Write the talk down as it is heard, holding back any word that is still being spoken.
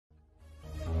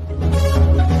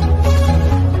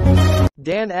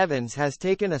Dan Evans has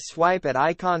taken a swipe at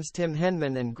icons Tim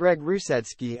Henman and Greg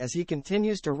Rusedski as he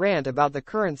continues to rant about the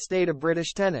current state of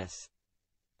British tennis.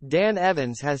 Dan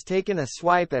Evans has taken a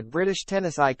swipe at British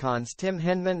tennis icons Tim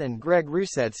Henman and Greg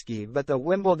Rusedski, but the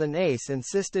Wimbledon ace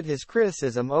insisted his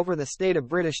criticism over the state of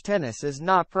British tennis is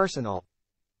not personal.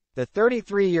 The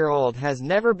 33-year-old has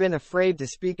never been afraid to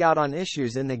speak out on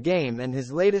issues in the game, and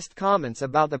his latest comments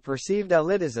about the perceived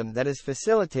elitism that is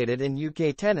facilitated in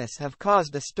UK tennis have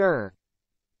caused a stir.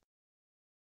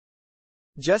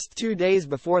 Just 2 days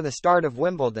before the start of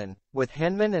Wimbledon, with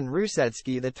Henman and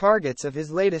Rusedski the targets of his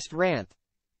latest rant,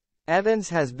 Evans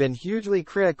has been hugely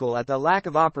critical at the lack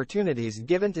of opportunities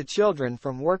given to children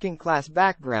from working-class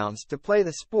backgrounds to play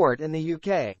the sport in the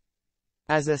UK.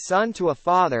 As a son to a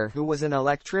father who was an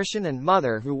electrician and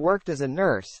mother who worked as a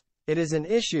nurse, it is an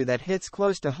issue that hits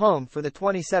close to home for the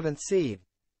 27th seed.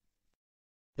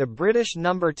 The British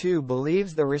number 2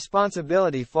 believes the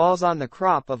responsibility falls on the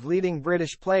crop of leading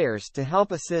British players to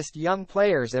help assist young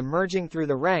players emerging through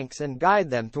the ranks and guide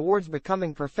them towards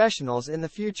becoming professionals in the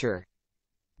future.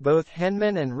 Both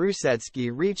Henman and Rusedski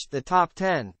reached the top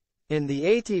 10 in the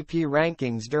ATP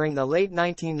rankings during the late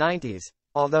 1990s,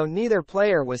 although neither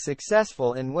player was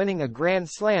successful in winning a Grand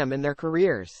Slam in their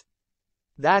careers.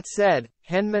 That said,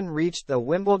 Henman reached the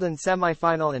Wimbledon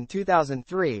semifinal in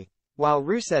 2003, while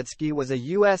Rusedski was a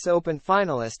US Open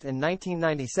finalist in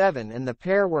 1997, and the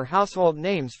pair were household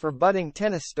names for budding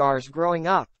tennis stars growing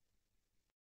up.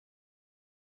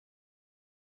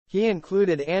 He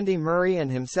included Andy Murray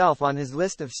and himself on his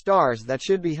list of stars that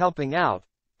should be helping out,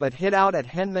 but hit out at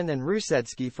Henman and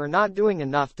Rusedski for not doing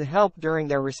enough to help during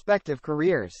their respective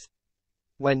careers.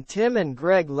 When Tim and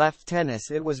Greg left tennis,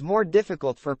 it was more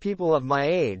difficult for people of my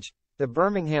age, the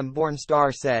Birmingham-born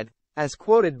star said, as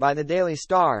quoted by the Daily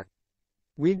Star.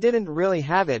 We didn't really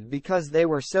have it because they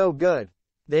were so good.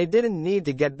 They didn't need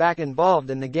to get back involved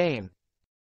in the game.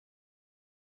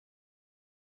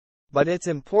 But it's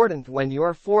important when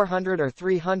you're 400 or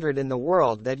 300 in the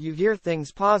world that you hear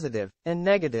things positive and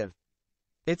negative.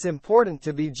 It's important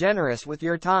to be generous with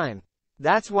your time.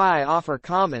 That's why I offer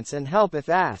comments and help if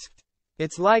asked.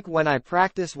 It's like when I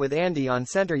practice with Andy on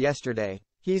center yesterday,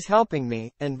 he's helping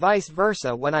me, and vice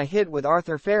versa when I hit with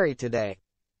Arthur Ferry today.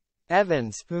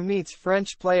 Evans, who meets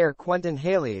French player Quentin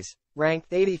Halys, ranked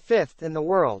 85th in the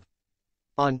world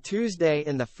on Tuesday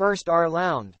in the first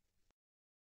round,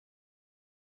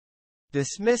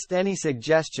 dismissed any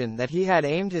suggestion that he had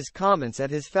aimed his comments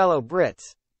at his fellow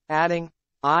Brits, adding,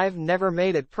 "I've never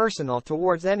made it personal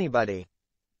towards anybody.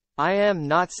 I am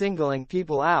not singling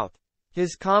people out."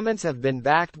 His comments have been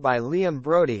backed by Liam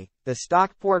Brodie, the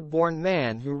Stockport-born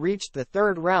man who reached the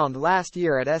third round last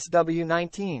year at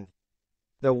SW19.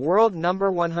 The world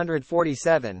number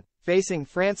 147, facing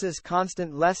France's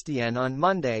Constant Lestienne on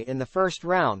Monday in the first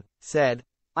round, said,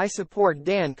 "I support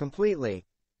Dan completely.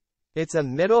 It's a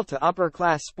middle to upper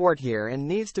class sport here and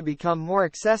needs to become more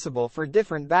accessible for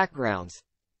different backgrounds."